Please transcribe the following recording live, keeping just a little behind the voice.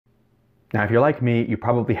Now, if you're like me, you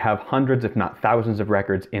probably have hundreds, if not thousands of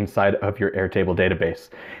records inside of your Airtable database.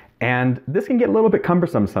 And this can get a little bit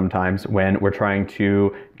cumbersome sometimes when we're trying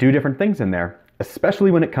to do different things in there,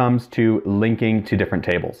 especially when it comes to linking to different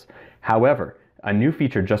tables. However, a new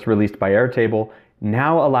feature just released by Airtable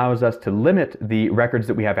now allows us to limit the records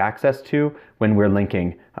that we have access to when we're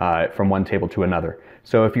linking from one table to another.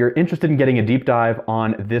 So if you're interested in getting a deep dive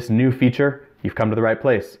on this new feature, you've come to the right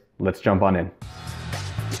place. Let's jump on in.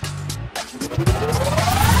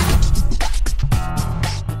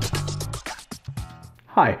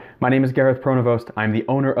 Hi, my name is Gareth Pronovost. I'm the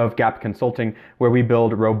owner of Gap Consulting, where we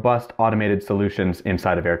build robust automated solutions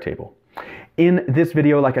inside of Airtable. In this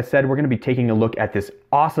video, like I said, we're going to be taking a look at this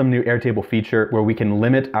awesome new Airtable feature where we can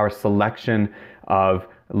limit our selection of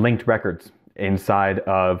linked records inside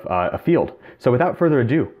of a field. So without further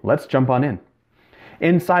ado, let's jump on in.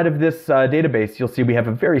 Inside of this database, you'll see we have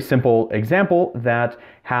a very simple example that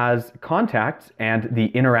has contacts and the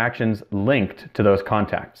interactions linked to those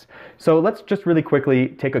contacts. So let's just really quickly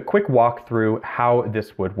take a quick walk through how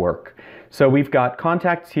this would work. So we've got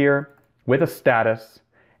contacts here with a status,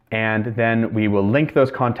 and then we will link those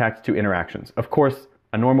contacts to interactions. Of course,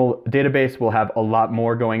 a normal database will have a lot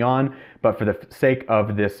more going on, but for the sake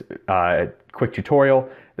of this quick tutorial,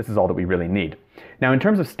 this is all that we really need. Now, in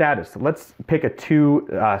terms of status, let's pick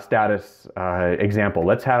a status example.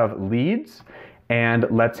 Let's have leads and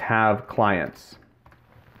let's have clients.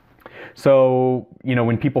 So,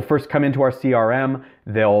 when people first come into our CRM,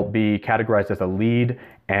 they'll be categorized as a lead.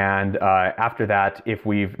 And after that, if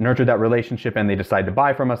we've nurtured that relationship and they decide to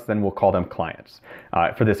buy from us, then we'll call them clients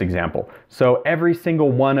for this example. So every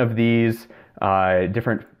single one of these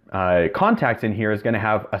different contacts in here is going to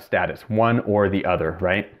have a status, one or the other,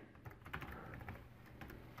 right?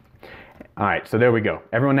 All right, so there we go.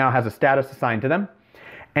 Everyone now has a status assigned to them.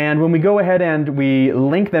 And when we go ahead and we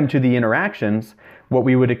link them to the interactions, what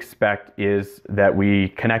we would expect is that we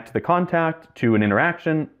connect the contact to an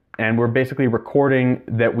interaction, and we're basically recording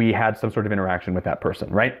that we had some sort of interaction with that person,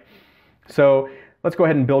 right? So let's go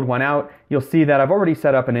ahead and build one out. You'll see that I've already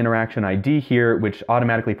set up an interaction ID here, which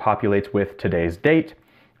automatically populates with today's date.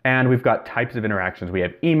 And we've got types of interactions. We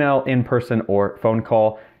have email, in-person, or phone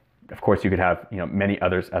call. Of course, you could have many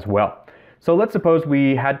others as well. So let's suppose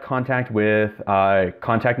we had contact with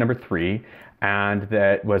contact number 3, and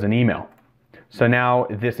that was an email. So now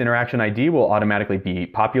this interaction ID will automatically be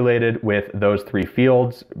populated with those 3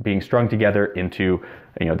 fields being strung together into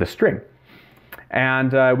the string.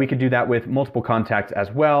 And we could do that with multiple contacts as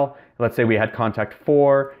well. Let's say we had contact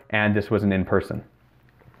 4 and this was an in-person.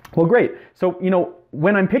 Well, great. So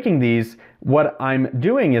when I'm picking these, what I'm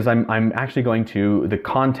doing is I'm actually going to the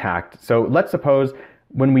contact. So let's suppose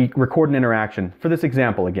when we record an interaction, for this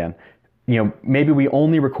example again, maybe we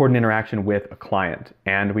only record an interaction with a client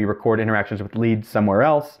and we record interactions with leads somewhere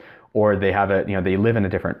else, or they have they live in a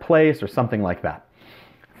different place or something like that.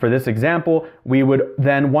 For this example, we would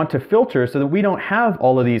then want to filter so that we don't have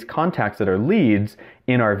all of these contacts that are leads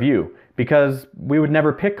in our view, because we would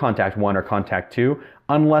never pick contact 1 or contact 2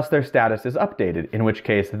 unless their status is updated, in which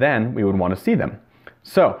case then we would want to see them.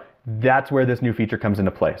 So that's where this new feature comes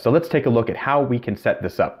into play. So let's take a look at how we can set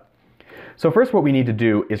this up. So first, what we need to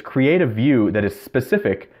do is create a view that is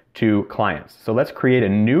specific to clients. So let's create a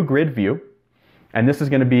new grid view, and this is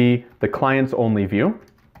going to be the clients only view.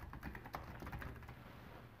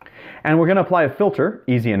 And we're going to apply a filter,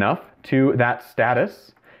 easy enough, to that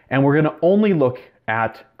status, and we're going to only look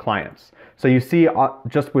at clients. So you see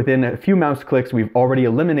just within a few mouse clicks, we've already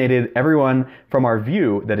eliminated everyone from our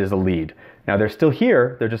view that is a lead. Now they're still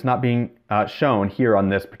here, they're just not being shown here on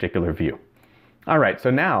this particular view. All right, so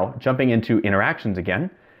now jumping into interactions again,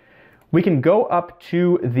 we can go up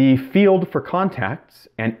to the field for contacts,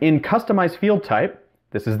 and in customize field type,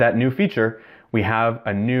 this is that new feature, we have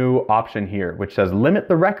a new option here which says limit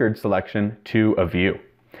the record selection to a view.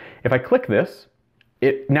 If I click this,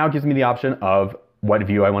 it now gives me the option of what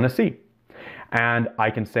view I want to see. And I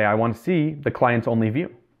can say I want to see the clients only view.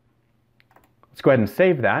 Let's go ahead and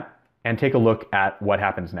save that and take a look at what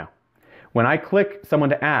happens now. When I click someone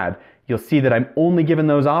to add, you'll see that I'm only given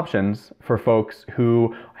those options for folks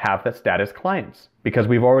who have that status clients, because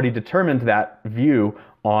we've already determined that view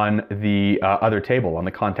on the other table, on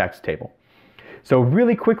the contacts table. So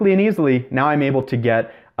really quickly and easily, now I'm able to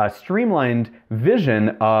get a streamlined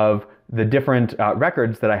vision of the different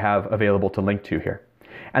records that I have available to link to here.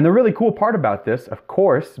 And the really cool part about this, of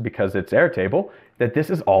course, because it's Airtable, that this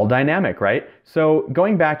is all dynamic, right? So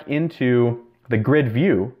going back into the grid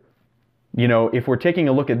view, if we're taking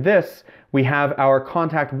a look at this, we have our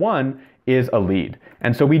contact 1 is a lead.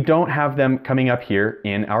 And so we don't have them coming up here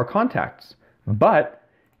in our contacts. But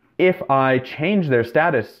if I change their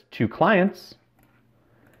status to clients,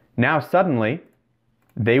 now suddenly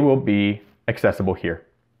they will be accessible here.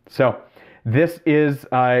 So this is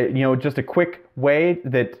just a quick way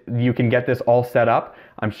that you can get this all set up.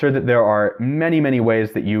 I'm sure that there are many, many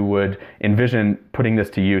ways that you would envision putting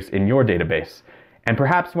this to use in your database. And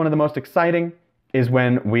perhaps one of the most exciting is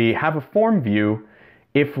when we have a form view.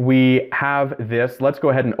 If we have this, let's go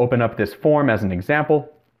ahead and open up this form as an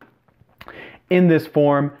example. In this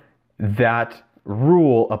form, that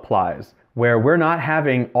rule applies, where we're not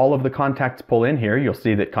having all of the contacts pull in here. You'll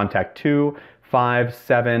see that contact 2, 5,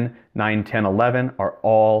 7, 9, 10, 11 are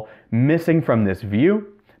all missing from this view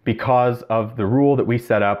because of the rule that we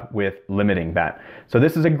set up with limiting that. So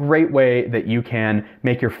this is a great way that you can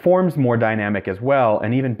make your forms more dynamic as well,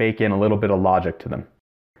 and even bake in a little bit of logic to them.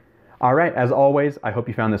 All right, as always, I hope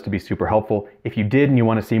you found this to be super helpful. If you did and you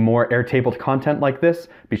want to see more Airtable content like this,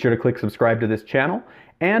 be sure to click subscribe to this channel.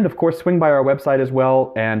 And of course, swing by our website as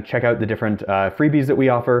well and check out the different freebies that we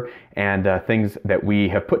offer and things that we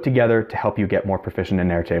have put together to help you get more proficient in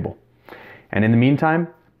Airtable. And in the meantime,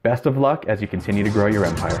 best of luck as you continue to grow your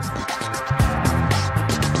empire.